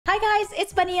Hi guys,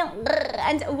 it's Bunny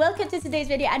and welcome to today's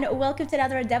video and welcome to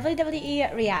another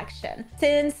WWE reaction.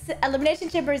 Since Elimination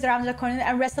Chamber is around the corner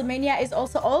and WrestleMania is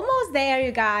also almost there,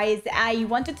 you guys, I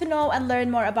wanted to know and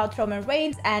learn more about Roman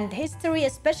Reigns and history,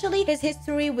 especially his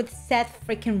history with Seth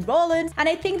freaking Rollins. And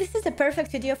I think this is a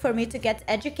perfect video for me to get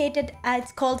educated.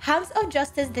 It's called Hounds of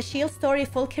Justice, the Shield Story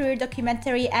full career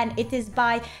documentary, and it is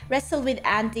by Wrestle with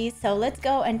Andy. So let's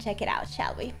go and check it out,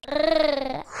 shall we?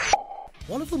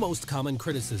 One of the most common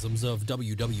criticisms of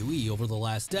WWE over the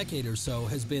last decade or so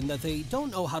has been that they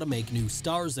don't know how to make new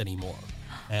stars anymore.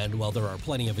 And while there are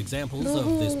plenty of examples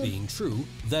of this being true,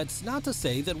 that's not to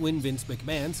say that when Vince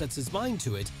McMahon sets his mind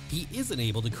to it, he isn't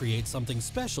able to create something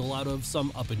special out of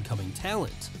some up-and-coming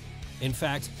talent. In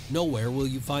fact, nowhere will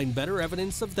you find better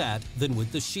evidence of that than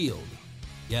with The Shield.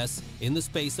 Yes, in the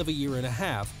space of a year and a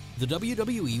half, the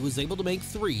WWE was able to make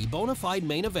 3 bona fide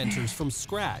main eventers from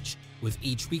scratch, with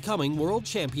each becoming world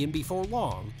champion before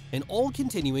long, and all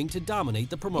continuing to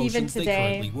dominate the promotions they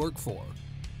currently work for.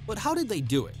 But how did they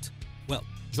do it? Well,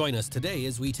 join us today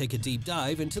as we take a deep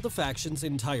dive into the faction's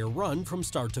entire run from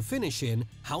start to finish in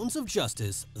Hounds of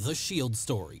Justice, The Shield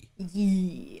Story.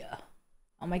 Yeah.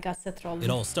 Oh my god, Seth Rollins.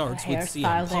 It all starts with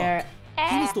CM Punk.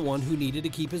 He was the one who needed to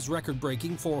keep his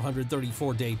record-breaking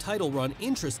 434-day title run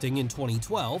interesting in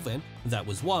 2012, and that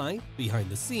was why, behind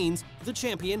the scenes, the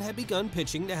champion had begun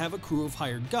pitching to have a crew of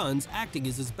hired guns acting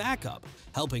as his backup,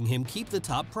 helping him keep the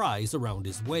top prize around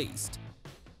his waist.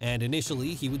 And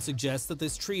initially, he would suggest that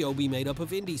this trio be made up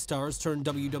of indie stars turned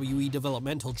WWE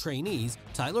developmental trainees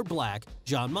Tyler Black,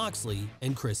 Jon Moxley,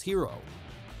 and Chris Hero.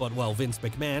 But while Vince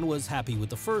McMahon was happy with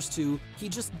the first 2, he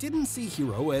just didn't see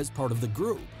Hero as part of the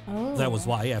group. That was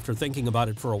why, after thinking about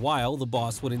it for a while, the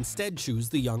boss would instead choose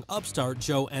the young upstart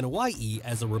Joe Anoa'i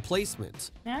as a replacement.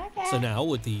 So now,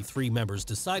 with the 3 members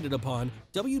decided upon,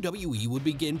 WWE would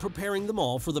begin preparing them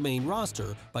all for the main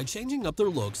roster by changing up their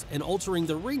looks and altering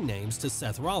their ring names to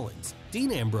Seth Rollins,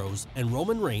 Dean Ambrose, and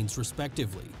Roman Reigns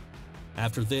respectively.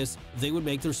 After this, they would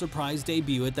make their surprise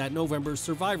debut at that November's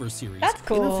Survivor Series,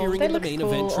 interfering in the main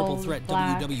event triple threat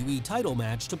WWE title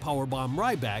match to powerbomb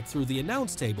Ryback through the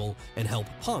announce table and help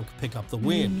Punk pick up the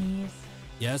win.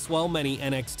 Yes, while many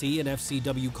NXT and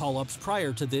FCW call-ups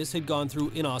prior to this had gone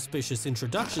through inauspicious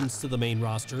introductions to the main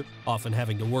roster, often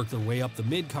having to work their way up the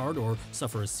mid-card or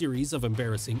suffer a series of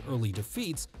embarrassing early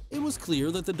defeats, it was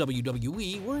clear that the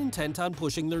WWE were intent on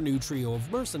pushing their new trio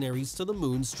of mercenaries to the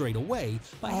moon straight away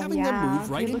by having them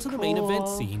move right into the main event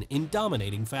scene in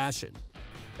dominating fashion.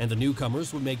 And the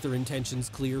newcomers would make their intentions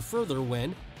clear further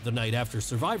when, the night after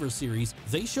Survivor Series,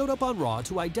 they showed up on Raw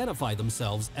to identify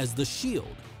themselves as The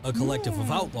Shield, a collective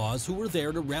of outlaws who were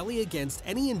there to rally against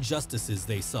any injustices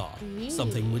they saw,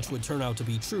 something which would turn out to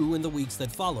be true in the weeks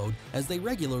that followed as they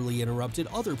regularly interrupted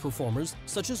other performers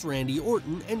such as Randy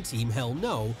Orton and Team Hell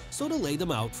No, so to lay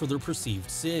them out for their perceived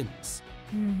sins.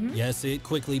 Yes, it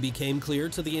quickly became clear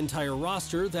to the entire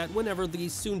roster that whenever the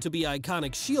soon-to-be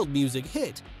iconic Shield music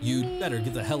hit, you'd better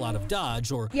get the hell out of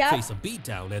Dodge or face a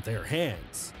beatdown at their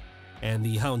hands. And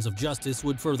the Hounds of Justice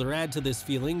would further add to this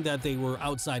feeling that they were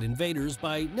outside invaders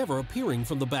by never appearing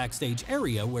from the backstage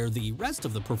area where the rest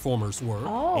of the performers were,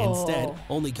 instead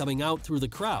only coming out through the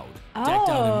crowd, decked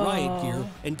out in riot gear,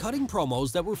 and cutting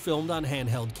promos that were filmed on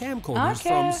handheld camcorders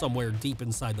from somewhere deep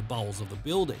inside the bowels of the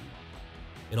building.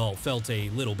 It all felt a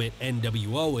little bit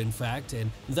NWO, in fact,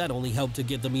 and that only helped to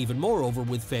get them even more over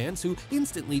with fans who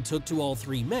instantly took to all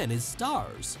 3 men as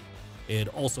stars. It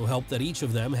also helped that each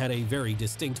of them had a very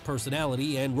distinct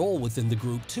personality and role within the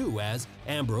group too, as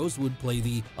Ambrose would play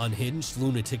the unhinged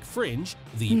lunatic Fringe,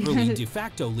 the early de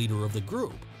facto leader of the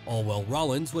group, all while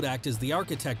Rollins would act as the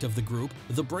architect of the group,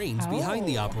 the brains behind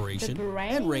the operation,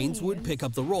 and Reigns would pick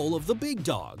up the role of the big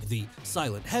dog, the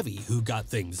silent heavy who got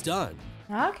things done.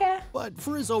 But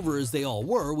for as over as they all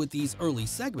were with these early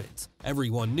segments,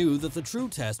 everyone knew that the true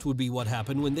test would be what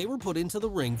happened when they were put into the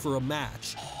ring for a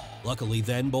match. Luckily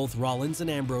then, both Rollins and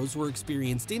Ambrose were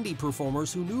experienced indie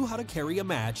performers who knew how to carry a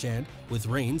match, and with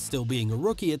Reigns still being a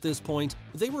rookie at this point,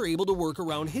 they were able to work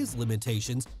around his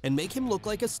limitations and make him look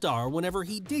like a star whenever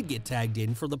he did get tagged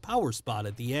in for the power spot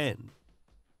at the end.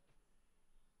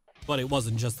 But it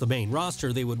wasn't just the main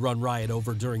roster they would run riot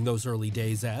over during those early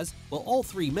days as, well, all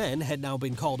 3 men had now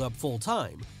been called up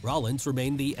full-time. Rollins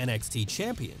remained the NXT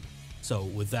champion. So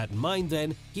with that in mind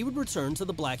then, he would return to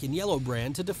the black and yellow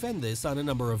brand to defend this on a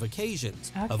number of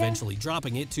occasions, eventually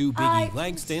dropping it to Biggie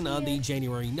Langston on the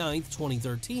January 9th,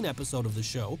 2013 episode of the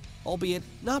show, albeit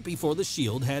not before the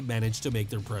Shield had managed to make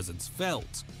their presence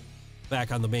felt.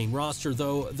 Back on the main roster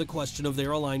though, the question of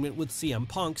their alignment with CM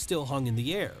Punk still hung in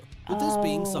the air, with this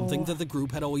being something that the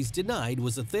group had always denied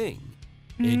was a thing.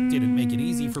 It didn't make it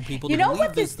easy for people to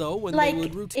believe this, though, when they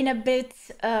would root in a bit,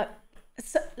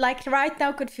 so, like right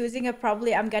now, confusing it.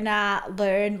 Probably I'm gonna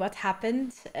learn what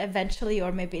happened eventually,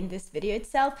 or maybe in this video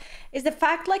itself. Is the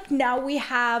fact like now we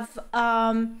have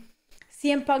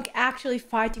CM Punk actually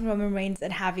fighting Roman Reigns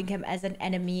and having him as an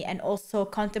enemy, and also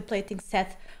contemplating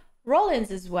Seth Rollins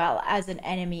as well as an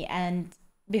enemy, and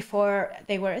before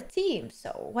they were a team.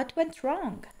 So what went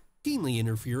wrong? Keenly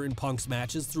interfere in Punk's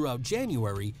matches throughout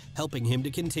January, helping him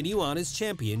to continue on as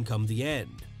champion come the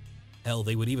end. Hell,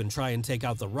 they would even try and take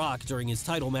out The Rock during his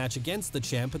title match against the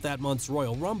champ at that month's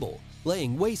Royal Rumble,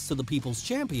 laying waste to the People's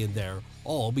Champion there,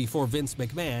 all before Vince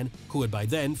McMahon, who had by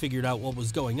then figured out what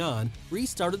was going on,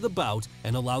 restarted the bout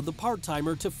and allowed the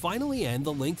part-timer to finally end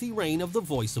the lengthy reign of the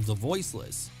Voice of the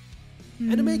Voiceless.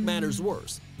 And to make matters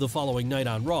worse, the following night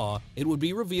on Raw, it would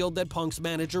be revealed that Punk's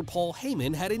manager Paul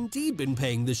Heyman had indeed been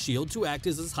paying the Shield to act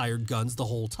as his hired guns the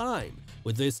whole time,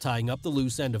 with this tying up the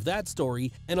loose end of that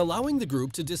story and allowing the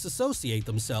group to disassociate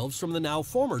themselves from the now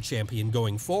former champion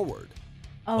going forward.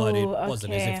 But it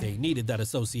wasn't as if they needed that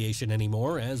association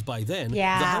anymore, as by then, the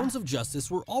Hounds of Justice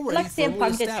were already firmly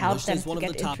established as one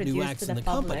of the top new acts in the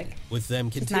company, with them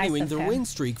continuing their win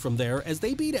streak from there as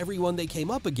they beat everyone they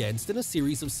came up against in a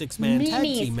series of six-man tag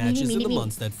team matches in the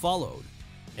months that followed.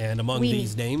 And among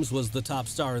these names was the top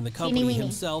star in the company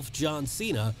himself, John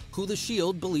Cena, who the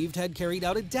Shield believed had carried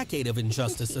out a decade of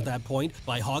injustice at that point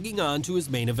by hogging on to his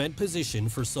main event position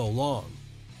for so long.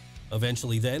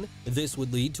 Eventually then, this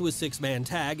would lead to a six-man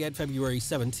tag at February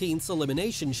 17th's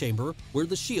Elimination Chamber, where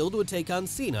the Shield would take on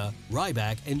Cena,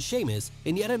 Ryback, and Sheamus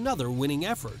in yet another winning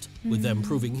effort, with them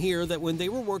proving here that when they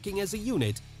were working as a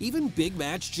unit, even Big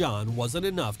Match John wasn't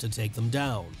enough to take them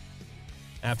down.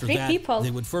 After that, they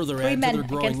would further add to their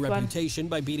growing reputation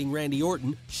by beating Randy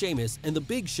Orton, Sheamus, and The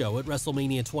Big Show at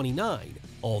WrestleMania 29.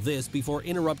 All this before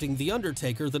interrupting The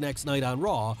Undertaker the next night on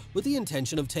Raw with the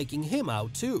intention of taking him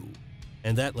out too.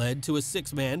 And that led to a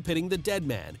six-man pitting the Dead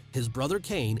Man, his brother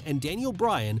Kane, and Daniel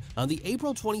Bryan on the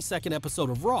April 22nd episode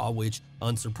of Raw, which,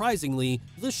 unsurprisingly,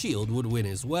 the Shield would win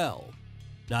as well.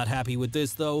 Not happy with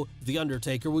this, though, The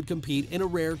Undertaker would compete in a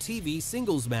rare TV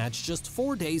singles match just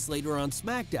 4 days later on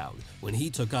SmackDown, when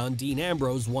he took on Dean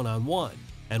Ambrose one-on-one.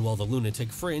 And while the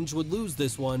Lunatic Fringe would lose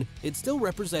this one, it still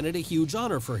represented a huge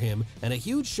honor for him and a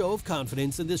huge show of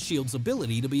confidence in the Shield's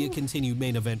ability to be a continued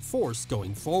main event force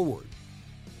going forward.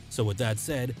 So with that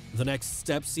said, the next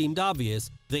step seemed obvious.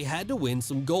 They had to win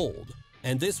some gold.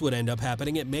 And this would end up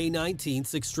happening at May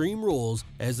 19th's Extreme Rules,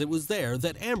 as it was there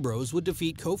that Ambrose would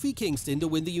defeat Kofi Kingston to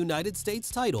win the United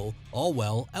States title. All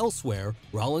well, elsewhere,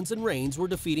 Rollins and Reigns were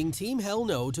defeating Team Hell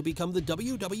No to become the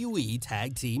WWE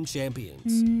Tag Team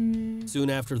Champions.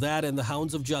 Soon after that, and the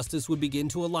Hounds of Justice would begin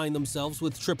to align themselves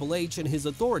with Triple H and his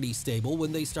Authority stable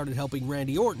when they started helping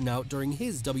Randy Orton out during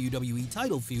his WWE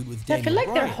title feud with Daniel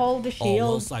Bryan, they're whole the Shield, all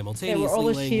while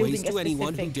simultaneously laying waste to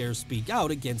anyone who dares speak out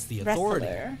against the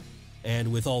Authority.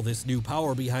 And with all this new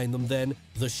power behind them then,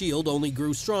 the Shield only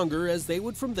grew stronger as they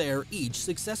would from there each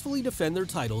successfully defend their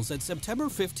titles at September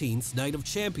 15th's Night of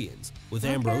Champions, with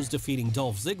Ambrose defeating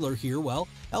Dolph Ziggler here, while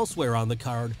elsewhere on the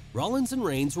card, Rollins and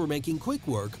Reigns were making quick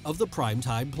work of the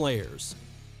primetime players.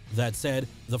 That said,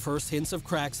 the first hints of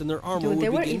cracks in their armor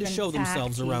would begin to show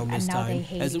themselves around this time,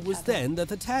 as it was then that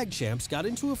the tag champs got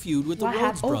into a feud with the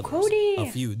Rhodes brothers, a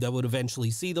feud that would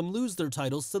eventually see them lose their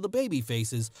titles to the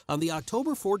babyfaces on the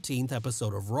October 14th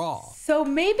episode of Raw. So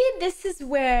maybe this is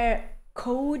where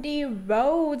Cody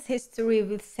Rhodes' history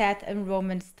with Seth and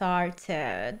Roman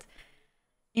started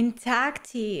in tag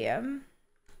team.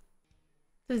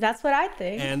 So that's what I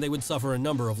think. And they would suffer a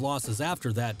number of losses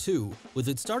after that too, with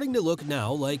it starting to look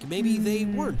now like maybe they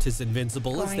weren't as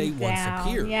invincible as they once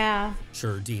appeared.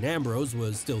 Sure, Dean Ambrose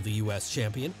was still the US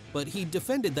champion, but he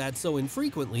defended that so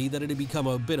infrequently that it had become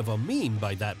a bit of a meme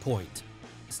by that point.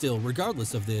 Still,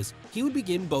 regardless of this, he would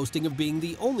begin boasting of being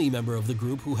the only member of the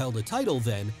group who held a title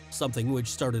then, something which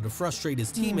started to frustrate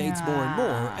his teammates more and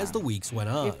more as the weeks went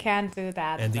on. You can't do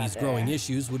that, and these growing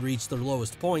issues would reach their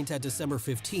lowest point at December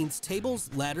 15th's Tables,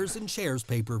 Ladders, and Chairs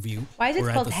pay-per-view, where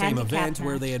at the same event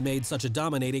where they had made such a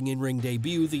dominating in-ring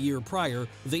debut the year prior,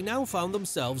 they now found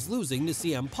themselves losing to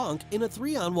CM Punk in a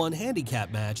 3-on-1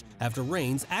 handicap match after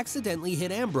Reigns accidentally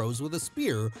hit Ambrose with a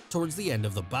spear towards the end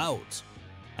of the bout.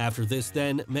 After this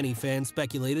then, many fans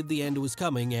speculated the end was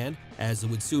coming and, as it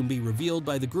would soon be revealed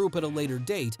by the group at a later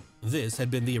date, this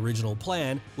had been the original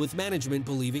plan, with management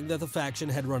believing that the faction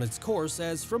had run its course,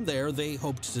 as from there they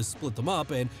hoped to split them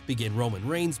up and begin Roman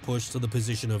Reigns' push to the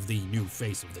position of the new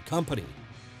face of the company.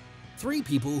 Three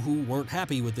people who weren't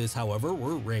happy with this, however,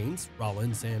 were Reigns,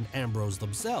 Rollins, and Ambrose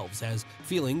themselves, as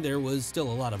feeling there was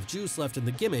still a lot of juice left in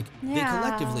the gimmick, they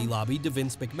collectively lobbied to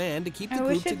Vince McMahon to keep the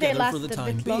group together for the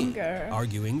time being,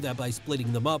 arguing that by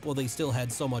splitting them up while they still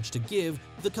had so much to give,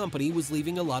 the company was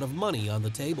leaving a lot of money on the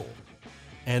table.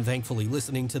 And thankfully,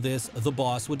 listening to this, the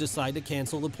boss would decide to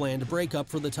cancel the planned breakup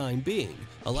for the time being,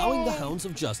 allowing the Hounds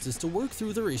of Justice to work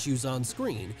through their issues on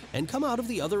screen and come out of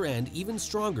the other end even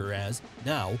stronger, as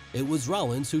now it was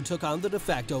Rollins who took on the de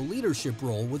facto leadership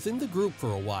role within the group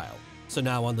for a while. So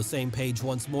now on the same page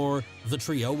once more, the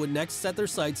trio would next set their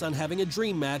sights on having a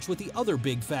dream match with the other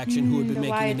big faction who had been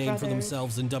making a name for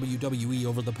themselves in WWE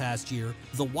over the past year,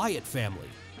 the Wyatt family.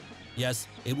 Yes,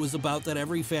 it was a bout that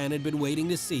every fan had been waiting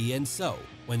to see, and so,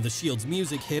 when the Shield's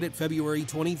music hit at February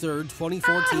 23rd,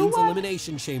 2014's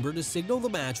Elimination Chamber to signal the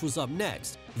match was up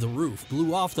next, the roof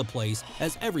blew off the place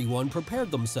as everyone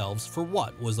prepared themselves for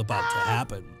what was about to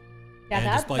happen. And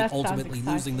despite ultimately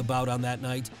losing the bout on that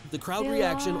night, the crowd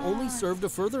reaction only served to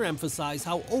further emphasize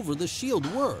how over the Shield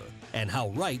were, and how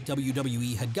right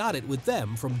WWE had got it with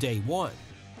them from day one.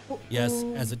 Yes,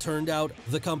 as it turned out,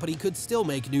 the company could still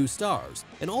make new stars,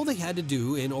 and all they had to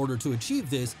do in order to achieve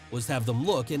this was have them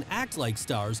look and act like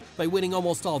stars by winning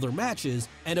almost all their matches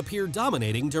and appear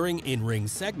dominating during in-ring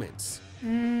segments.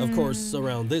 Of course,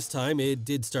 around this time, it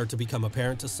did start to become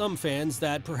apparent to some fans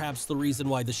that perhaps the reason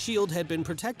why the Shield had been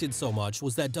protected so much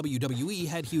was that WWE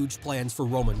had huge plans for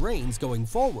Roman Reigns going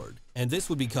forward, and this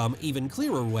would become even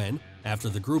clearer when, after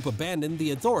the group abandoned the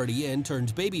Authority and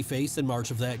turned babyface in March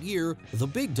of that year, the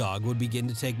Big Dog would begin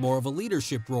to take more of a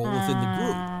leadership role within the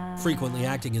group, frequently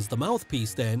acting as the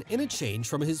mouthpiece then in a change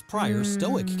from his prior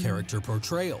stoic character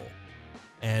portrayal.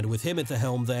 And with him at the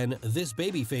helm then, this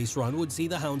babyface run would see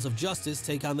the Hounds of Justice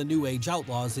take on the New Age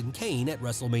Outlaws and Kane at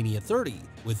WrestleMania 30,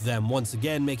 with them once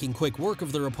again making quick work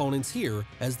of their opponents here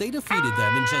as they defeated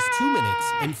them in just 2 minutes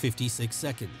and 56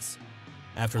 seconds.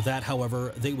 After that,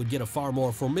 however, they would get a far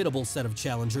more formidable set of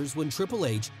challengers when Triple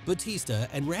H, Batista,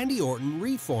 and Randy Orton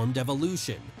reformed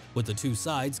Evolution, with the two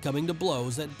sides coming to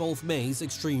blows at both May's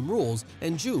Extreme Rules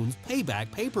and June's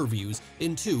Payback pay-per-views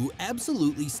in two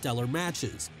absolutely stellar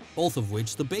matches, both of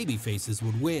which the babyfaces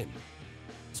would win.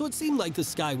 So it seemed like the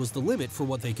sky was the limit for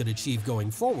what they could achieve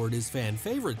going forward as fan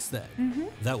favorites then.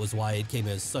 That was why it came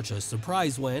as such a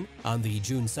surprise when, on the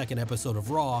June 2nd episode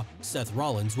of Raw, Seth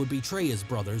Rollins would betray his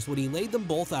brothers when he laid them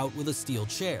both out with a steel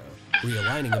chair,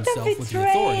 realigning himself with the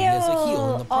Authority as a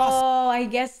heel in the process. Oh, I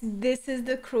guess this is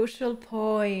the crucial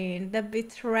point, the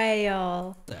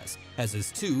betrayal. As his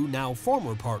two, now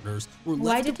former partners, were left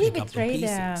Why to did he pick up the betray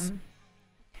pieces. them?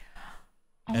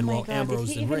 And while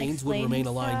Ambrose and Reigns would remain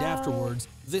aligned afterwards,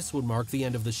 this would mark the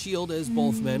end of the Shield as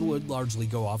both men would largely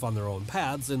go off on their own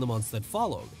paths in the months that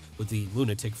followed, with the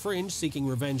Lunatic Fringe seeking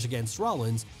revenge against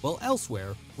Rollins, while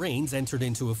elsewhere, Reigns entered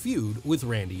into a feud with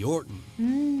Randy Orton.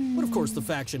 But of course, the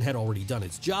faction had already done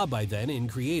its job by then in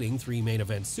creating three main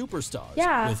event superstars,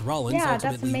 with Rollins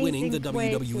ultimately winning the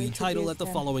WWE title at the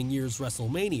following year's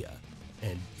WrestleMania.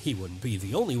 And he wouldn't be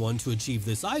the only one to achieve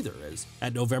this either, as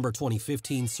at November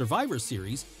 2015's Survivor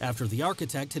Series, after the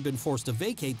Architect had been forced to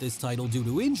vacate this title due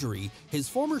to injury, his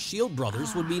former Shield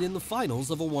brothers would meet in the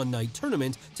finals of a one-night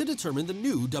tournament to determine the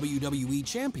new WWE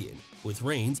champion, with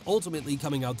Reigns ultimately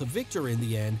coming out the victor in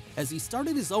the end as he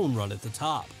started his own run at the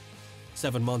top.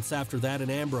 7 months after that,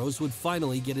 and Ambrose would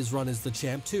finally get his run as the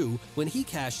champ too, when he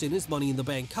cashed in his Money in the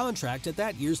Bank contract at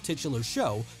that year's titular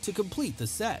show to complete the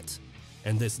set.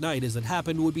 And this night, as it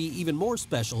happened, would be even more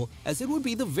special, as it would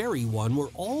be the very one where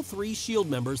all three Shield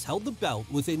members held the belt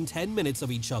within 10 minutes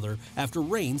of each other after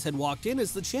Reigns had walked in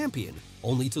as the champion,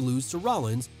 only to lose to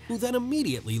Rollins, who then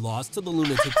immediately lost to the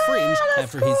Lunatic Fringe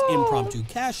after his impromptu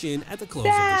cash-in at the close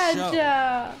of the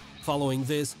show. Following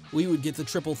this, we would get the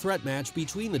triple threat match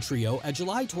between the trio at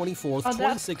July 24th,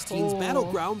 2016's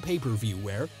Battleground pay-per-view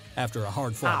where, after a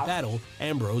hard-fought battle,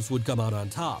 Ambrose would come out on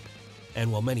top. And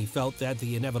while many felt that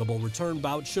the inevitable return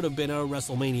bout should have been a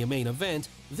WrestleMania main event,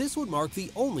 this would mark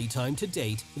the only time to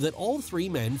date that all three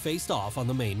men faced off on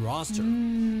the main roster.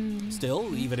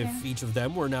 Still, even if each of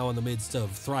them were now in the midst of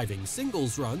thriving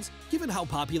singles runs, given how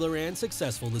popular and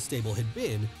successful the stable had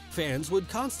been, fans would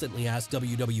constantly ask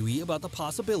WWE about the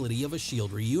possibility of a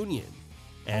Shield reunion.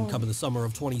 And come the summer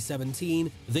of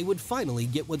 2017, they would finally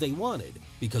get what they wanted,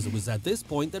 because it was at this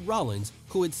point that Rollins,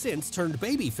 who had since turned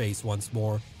babyface once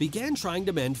more, began trying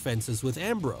to mend fences with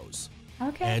Ambrose.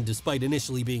 And despite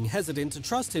initially being hesitant to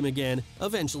trust him again,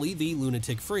 eventually the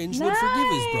Lunatic Fringe would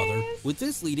forgive his brother, with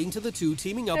this leading to the two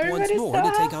teaming up once more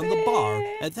to take on The Bar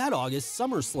at that August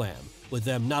SummerSlam, with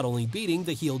them not only beating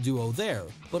the heel duo there,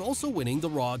 but also winning the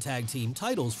Raw Tag Team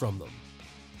titles from them.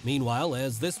 Meanwhile,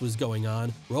 as this was going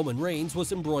on, Roman Reigns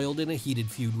was embroiled in a heated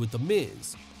feud with The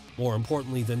Miz. More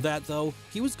importantly than that, though,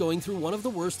 he was going through one of the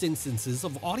worst instances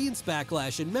of audience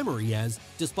backlash in memory as,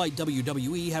 despite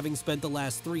WWE having spent the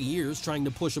last 3 years trying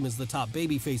to push him as the top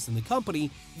babyface in the company,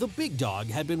 the big dog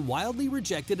had been wildly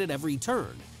rejected at every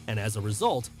turn, and as a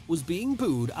result, was being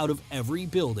booed out of every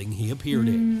building he appeared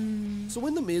in. So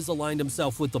when The Miz aligned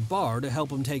himself with The Bar to help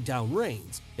him take down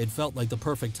Reigns, it felt like the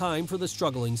perfect time for the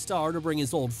struggling star to bring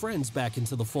his old friends back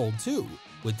into the fold too,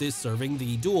 with this serving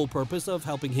the dual purpose of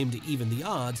helping him to even the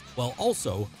odds, while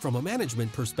also, from a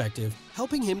management perspective,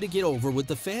 helping him to get over with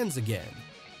the fans again.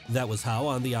 That was how,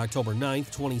 on the October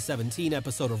 9th, 2017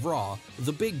 episode of Raw,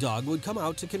 the big dog would come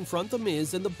out to confront The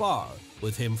Miz and The Bar,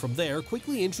 with him from there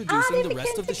quickly introducing the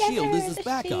rest of the Shield as his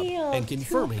backup and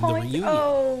confirming the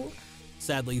reunion.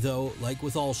 Sadly though, like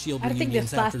with all Shield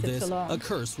reunions after this, a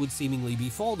curse would seemingly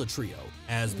befall the trio,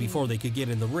 as before they could get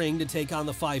in the ring to take on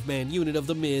the 5-man unit of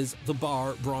The Miz, The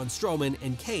Bar, Braun Strowman,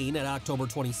 and Kane at October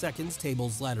 22nd's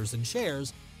Tables, Ladders, and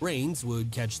Chairs, Reigns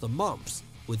would catch the mumps,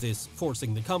 with this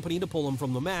forcing the company to pull him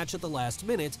from the match at the last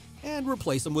minute and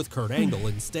replace him with Kurt Angle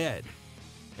instead.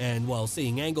 And while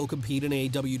seeing Angle compete in a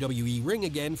WWE ring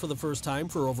again for the first time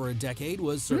for over a decade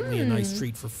was certainly a nice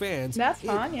treat for fans, That's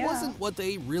fun, it wasn't what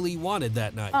they really wanted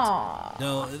that night.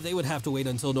 No, they would have to wait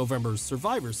until November's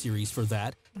Survivor Series for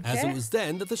that, as it was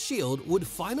then that the Shield would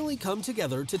finally come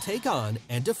together to take on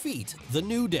and defeat The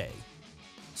New Day.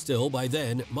 Still, by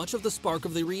then, much of the spark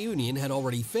of the reunion had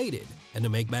already faded, and to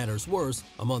make matters worse,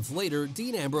 a month later,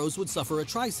 Dean Ambrose would suffer a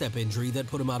tricep injury that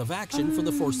put him out of action for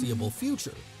the foreseeable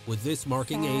future, with this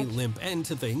marking a limp end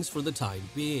to things for the time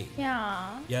being.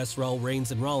 Yes, while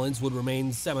Reigns and Rollins would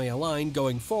remain semi-aligned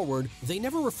going forward, they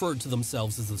never referred to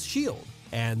themselves as the Shield,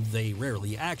 and they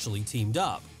rarely actually teamed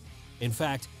up. In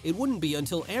fact, it wouldn't be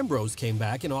until Ambrose came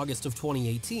back in August of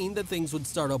 2018 that things would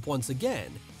start up once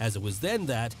again, as it was then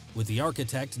that, with the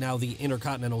Architect now the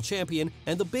Intercontinental Champion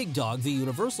and the Big Dog the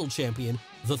Universal Champion,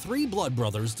 the three Blood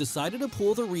Brothers decided to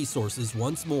pool their resources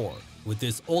once more, with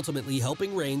this ultimately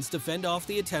helping Reigns to fend off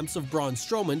the attempts of Braun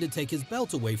Strowman to take his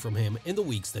belt away from him in the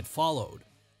weeks that followed.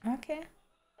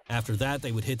 After that,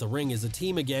 they would hit the ring as a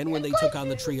team again when they took on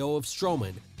the trio of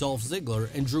Strowman, Dolph Ziggler,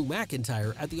 and Drew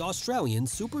McIntyre at the Australian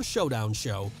Super Showdown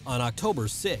show on October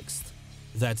 6th.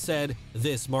 That said,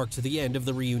 this marked the end of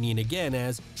the reunion again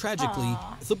as, tragically,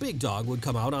 the Big Dog would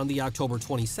come out on the October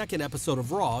 22nd episode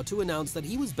of Raw to announce that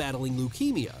he was battling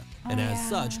leukemia, and as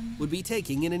such, would be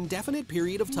taking an indefinite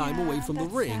period of time away from the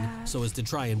ring so as to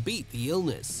try and beat the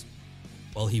illness.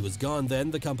 While he was gone then,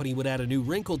 the company would add a new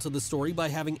wrinkle to the story by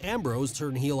having Ambrose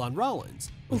turn heel on Rollins,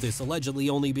 with this allegedly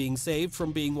only being saved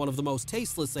from being one of the most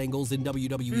tasteless angles in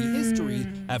WWE history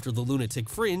after the Lunatic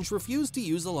Fringe refused to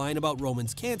use a line about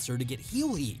Roman's cancer to get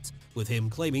heel heat, with him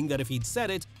claiming that if he'd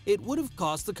said it, it would have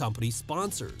cost the company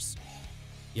sponsors.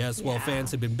 Yes, while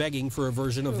fans had been begging for a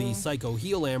version of the psycho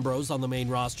heel Ambrose on the main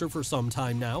roster for some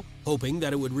time now, hoping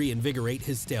that it would reinvigorate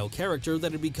his stale character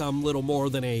that had become little more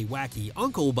than a wacky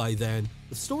uncle by then,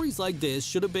 stories like this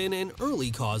should have been an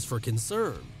early cause for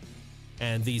concern.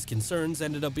 And these concerns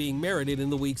ended up being merited in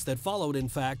the weeks that followed, in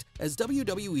fact, as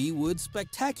WWE would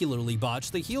spectacularly botch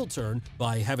the heel turn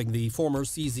by having the former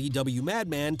CZW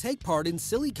Madman take part in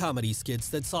silly comedy skits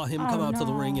that saw him come out to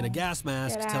the ring in a gas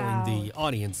mask telling the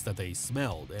audience that they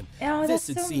smelled. And this,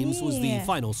 it seems, was the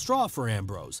final straw for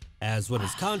Ambrose, as when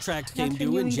his contract came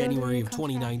due in January of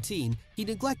 2019, he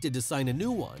neglected to sign a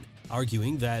new one,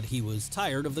 arguing that he was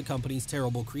tired of the company's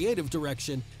terrible creative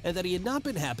direction and that he had not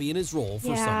been happy in his role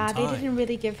for some time. They didn't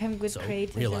really give him good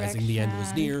creative realizing the end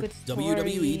was near,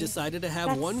 WWE decided to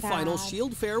have one final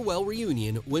Shield farewell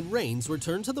reunion when Reigns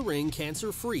returned to the ring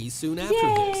cancer-free soon after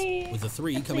this, with the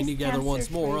three coming together once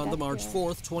more on the March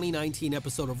 4th, 2019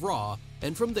 episode of Raw,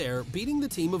 and from there beating the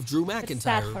team of Drew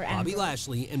McIntyre, Bobby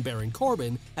Lashley, and Baron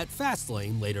Corbin at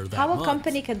Fastlane later that month. How a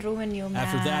company can ruin you, man.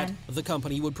 After that, the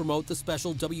company would promote the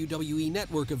special WWE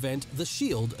Network event, The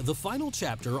Shield, the final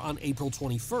chapter on April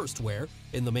 21st, where,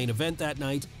 in the main event that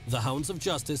night, the Hounds of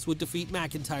Justice would defeat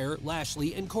McIntyre,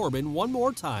 Lashley, and Corbin one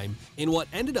more time in what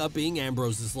ended up being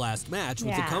Ambrose's last match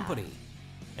with the company.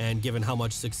 And given how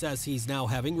much success he's now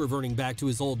having reverting back to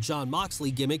his old Jon Moxley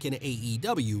gimmick in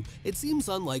AEW, it seems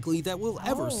unlikely that we'll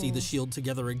ever see the Shield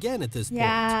together again at this point.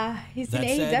 He's that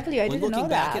in said, AEW, I didn't know that. when looking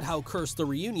back at how cursed the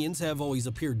reunions have always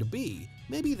appeared to be,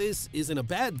 maybe this isn't a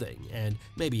bad thing, and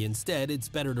maybe instead it's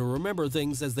better to remember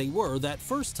things as they were that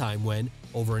first time when,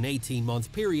 over an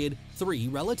 18-month period, three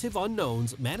relative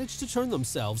unknowns managed to turn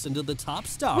themselves into the top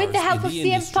stars with the help in of the CM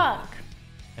industry. Punk.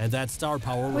 And that star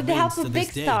power with the remains help to of this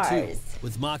big day stars. too,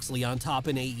 with Moxley on top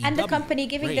in AEW, And the company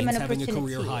giving Reigns them an having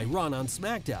opportunity. a career-high run on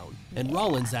SmackDown, and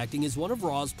Rollins acting as one of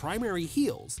Raw's primary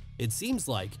heels. It seems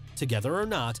like, together or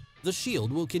not, the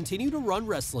Shield will continue to run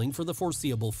wrestling for the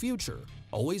foreseeable future,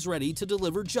 always ready to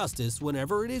deliver justice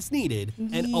whenever it is needed,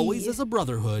 and always as a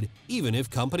brotherhood, even if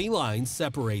company lines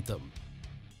separate them.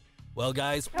 Well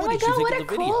guys, what did you think of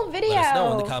the cool video? Let us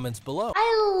know in the comments below. I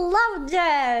loved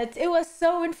it. It was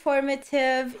so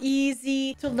informative,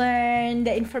 easy to learn.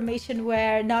 The information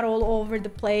were not all over the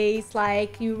place.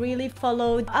 Like, you really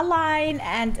followed a line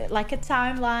and like a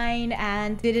timeline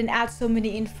and didn't add so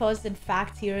many infos and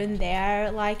facts here and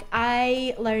there. Like,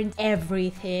 I learned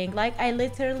everything. Like, I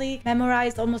literally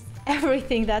memorized almost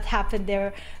everything that happened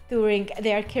there during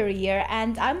their career,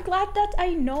 and I'm glad that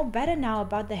I know better now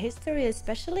about the history,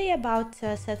 especially about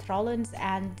Seth Rollins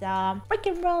and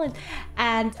freaking Rollins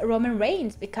and Roman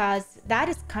Reigns, because that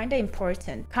is kind of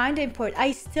important.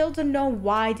 I still don't know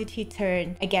why did he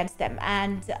turn against them,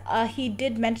 and he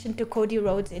did mention to Cody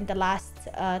Rhodes in the last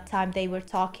time they were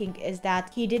talking is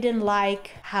that he didn't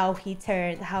like how he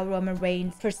turned, how Roman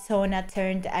Reigns' persona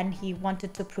turned, and he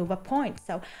wanted to prove a point.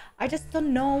 So I just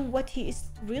don't know what he is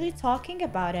really talking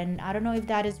about, and I don't know if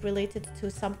that is related to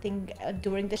something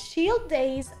during the Shield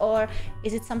days or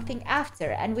is it something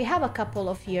after. And we have a couple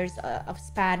of years of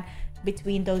span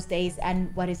between those days and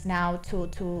what is now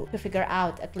to figure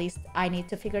out. At least I need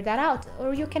to figure that out,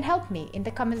 or you can help me in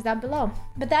the comments down below.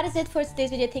 But that is it for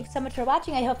today's video. Thanks so much for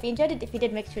watching. I hope you enjoyed it. If you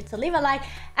did, make sure to leave a like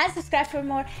and subscribe for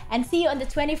more, and see you on the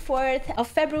 24th of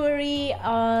February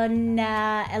on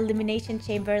Elimination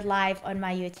Chamber live on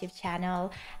my YouTube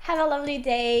channel. Have a lovely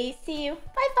day. See you.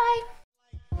 Bye bye.